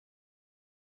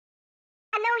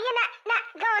know you're not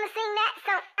gonna sing that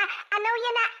song. I know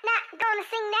you're not gonna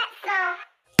sing that song.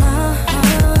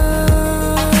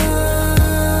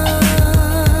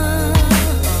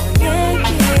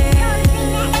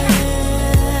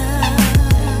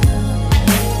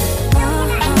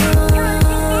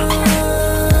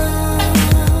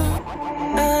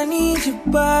 I need your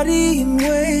body in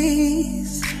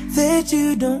ways that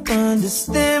you don't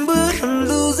understand, but I'm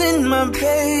losing my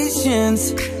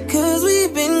patience, 'cause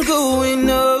we've been going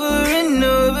over and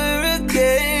over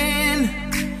again.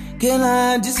 Girl,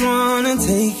 I just wanna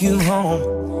take you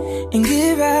home and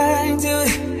get right to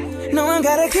it. No one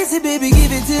gotta kiss it, baby,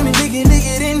 give it to me, lick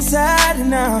it inside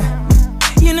and out.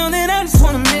 You know that I just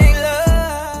wanna make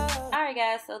love. Alright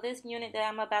guys, so this unit that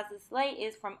I'm about to slay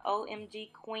is from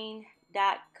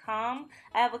OMGqueen.com.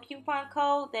 I have a coupon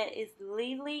code that is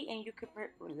Lily, and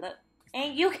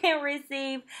you can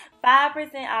receive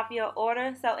 5% off your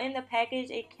order. So in the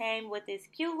package, it came with this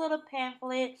cute little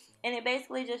pamphlet, and it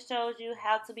basically just shows you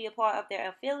how to be a part of their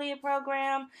affiliate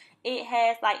program. It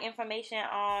has like information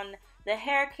on the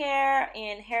hair care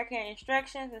and hair care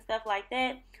instructions and stuff like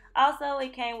that. Also,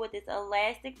 it came with this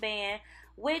elastic band,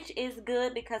 which is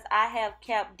good because I have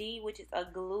cap D, which is a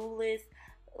glueless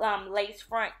lace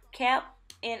front cap.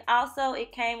 And also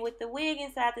it came with the wig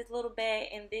inside this little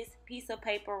bag and this piece of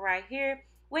paper right here,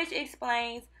 which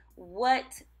explains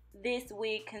what this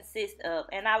wig consists of.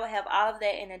 And I will have all of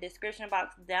that in the description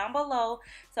box down below,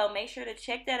 so make sure to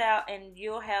check that out, and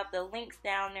you'll have the links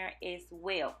down there as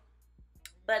well.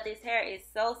 But this hair is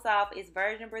so soft. It's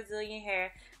virgin Brazilian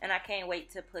hair, and I can't wait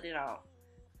to put it on.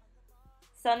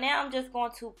 So now I'm just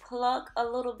going to pluck a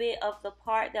little bit of the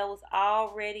part that was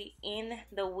already in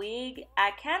the wig.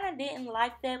 I kind of didn't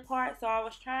like that part, so I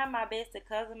was trying my best to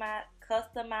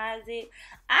customize it.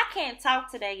 I can't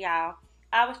talk today, y'all.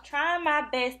 I was trying my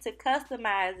best to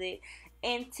customize it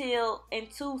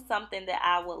into something that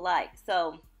I would like.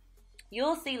 So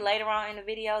you'll see later on in the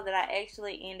video that I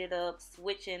actually ended up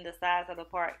switching the size of the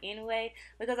part anyway,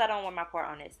 because I don't want my part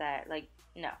on that side. Like,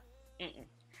 no.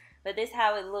 But this is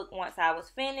how it looked once I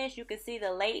was finished. You can see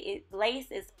the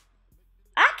lace is...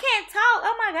 I can't talk.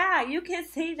 Oh my God. You can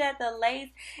see that the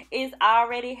lace is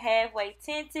already halfway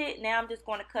tinted. Now I'm just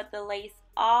going to cut the lace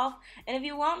off. And if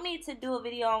you want me to do a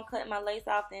video on cutting my lace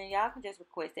off, then y'all can just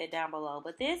request that down below.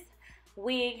 But this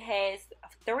wig has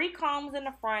 3 combs in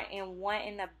the front and 1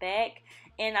 in the back.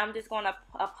 And I'm just going to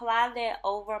apply that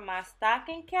over my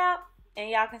stocking cap.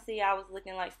 And y'all can see I was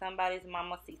looking like somebody's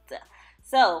mamacita.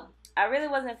 So I really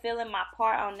wasn't feeling my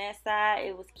part on that side.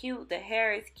 It was cute. The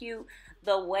hair is cute.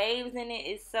 The waves in it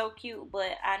is so cute,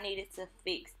 but I needed to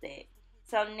fix that.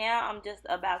 So now I'm just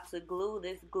about to glue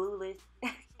this glueless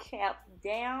cap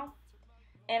down.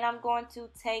 And I'm going to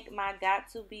take my Got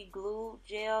To Be Glue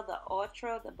gel, the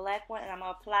Ultra, the black one, and I'm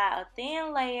going to apply a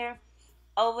thin layer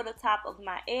over the top of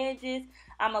my edges.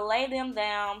 I'm going to lay them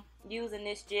down using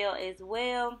this gel as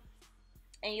well.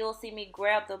 And you'll see me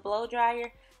grab the blow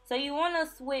dryer. So you want to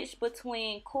switch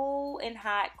between cool and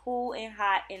hot,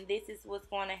 and this is what's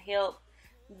going to help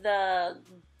the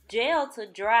gel to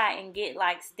dry and get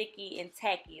like sticky and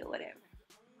tacky or whatever.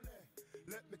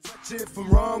 Let me touch it from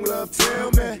wrong, love,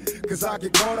 tell me. 'Cause I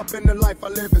get caught up in the life I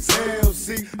live as hell.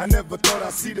 See, I never thought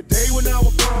I'd see the day when I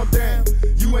would calm down.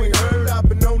 You ain't heard, I've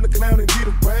been on the clown and get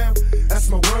around. That's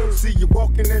my word, see you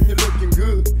walking and you're looking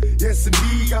good. Yes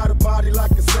indeed, got a body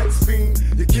like a sex fiend.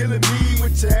 You're killing me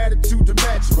with your attitude to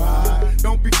match, right?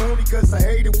 Don't be phony 'cause I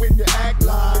hate it when you act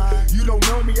like you don't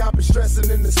know me, I've been stressing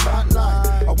in the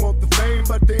spotlight. I want the fame,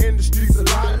 but the industry's a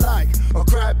lot like a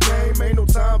crap game, ain't no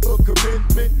time for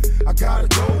commitment. I gotta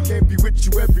go, can't be with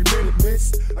you every minute,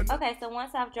 miss. Okay, so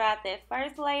once I've dried that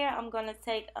first layer, I'm going to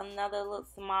take another little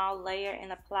small layer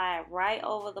and apply it right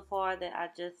over the part that I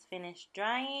just finished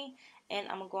drying. And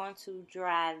I'm going to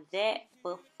dry that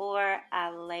before I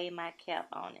lay my cap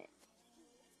on it.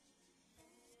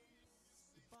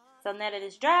 So now that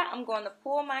it's dry, I'm going to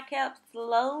pull my cap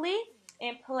slowly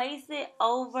and place it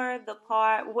over the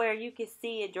part where you can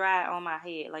see it dry on my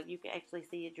head. Like you can actually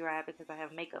see it dry because I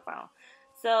have makeup on.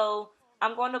 So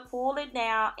I'm going to pull it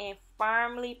down and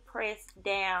firmly press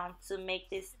down to make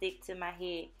this stick to my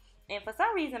head. And for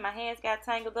some reason my hands got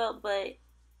tangled up, but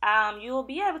you'll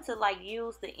be able to like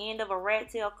use the end of a rat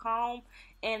tail comb,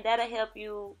 and that'll help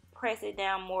you press it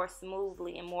down more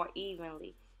smoothly and more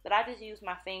evenly. But I just used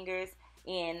my fingers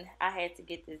and I had to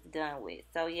get this done with.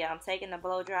 So yeah, I'm taking the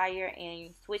blow dryer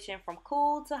and switching from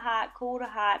cool to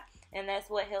hot, and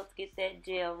that's what helps get that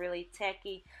gel really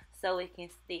tacky so it can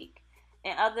stick.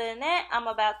 And other than that, I'm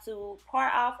about to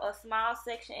part off a small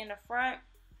section in the front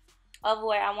of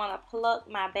where I want to pluck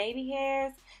my baby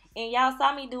hairs. And y'all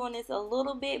saw me doing this a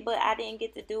little bit, but I didn't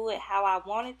get to do it how I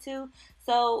wanted to.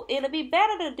 So it'll be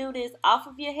better to do this off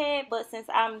of your head, but since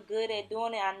I'm good at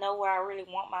doing it, I know where I really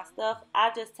want my stuff.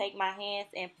 I just take my hands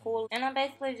and pull, and I'm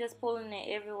basically just pulling it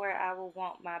everywhere I would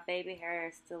want my baby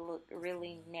hairs to look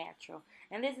really natural.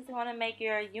 And this is going to make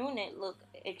your unit look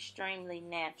extremely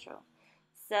natural.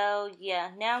 So yeah,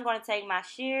 now I'm going to take my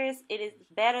shears. It is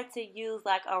better to use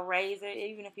like a razor,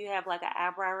 even if you have like an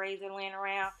eyebrow razor laying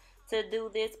around, to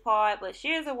do this part. But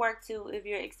shears will work too if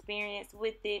you're experienced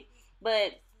with it.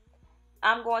 But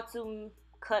I'm going to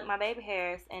cut my baby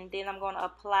hairs, and then I'm going to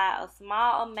apply a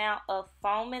small amount of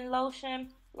foaming lotion,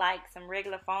 like some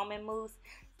regular foaming mousse,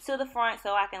 to the front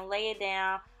so I can lay it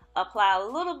down. Apply a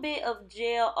little bit of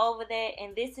gel over that,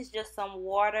 and this is just some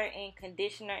water and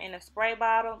conditioner in a spray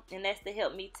bottle, and that's to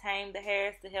help me tame the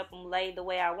hairs, to help them lay the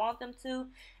way I want them to.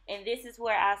 And this is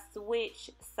where I switch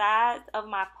sides of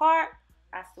my part.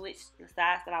 I switch the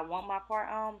sides that I want my part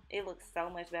on. It looks so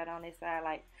much better on this side.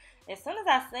 Like, as soon as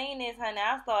I seen this, honey,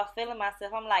 I started feeling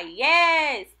myself. I'm like,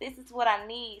 yes, this is what I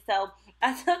need. So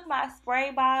I took my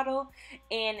spray bottle,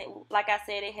 and like I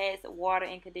said, it has water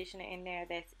and conditioner in there.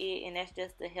 That's it, and that's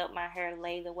just to help my hair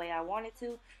lay the way I want it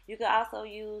to. You can also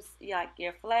use like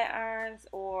your flat irons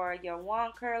or your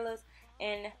wand curlers,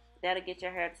 and that'll get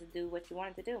your hair to do what you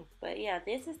want it to do. But yeah,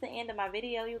 this is the end of my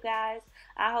video, you guys.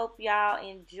 I hope y'all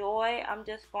enjoy. I'm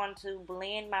just going to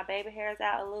blend my baby hairs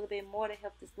out a little bit more to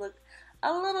help this look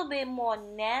a little bit more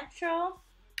natural.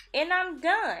 And I'm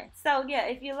done. So yeah,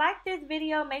 if you like this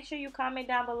video, make sure you comment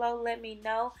down below, let me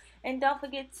know. And don't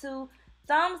forget to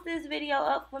thumbs this video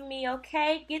up for me,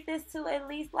 okay? Get this to at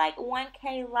least like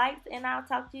 1K likes, and I'll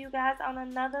talk to you guys on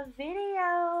another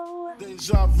video.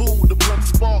 Deja vu, the blunt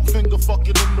spark, finger fucking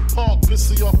in the park,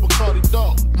 pissy off Bacardi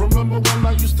dog. Remember when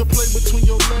I used to play between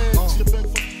your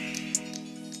legs?